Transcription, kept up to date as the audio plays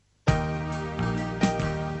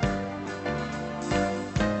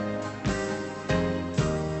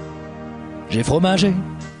J'ai fromagé,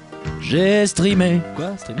 j'ai streamé,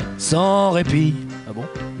 Quoi, streamer? sans répit, Ah bon?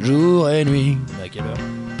 jour et nuit, À quelle heure?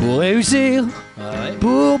 pour réussir, Ah ouais?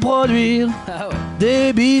 pour produire Ah ouais.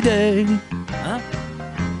 des bidets. Hein?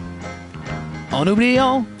 En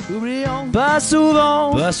oubliant, pas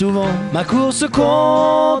souvent, ma course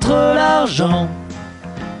contre l'argent.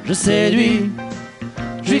 Je séduis,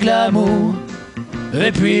 je suis glamour,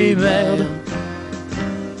 et puis merde.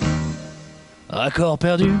 Raccord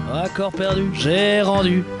perdu, j'ai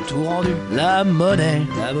rendu, Tout rendu. la monnaie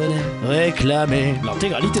réclamée.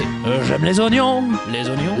 L'intégralité. J'aime les oignons,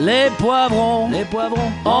 les poivrons,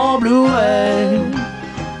 en Blu-ray.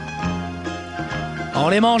 En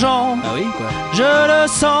les mangeant, Ah oui, quoi? je le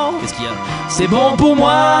sens, Qu'est-ce qu'il y a? c'est bon pour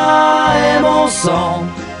moi et mon sang.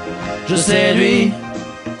 Je séduis,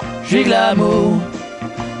 je suis glamour,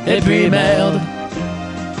 et puis merde.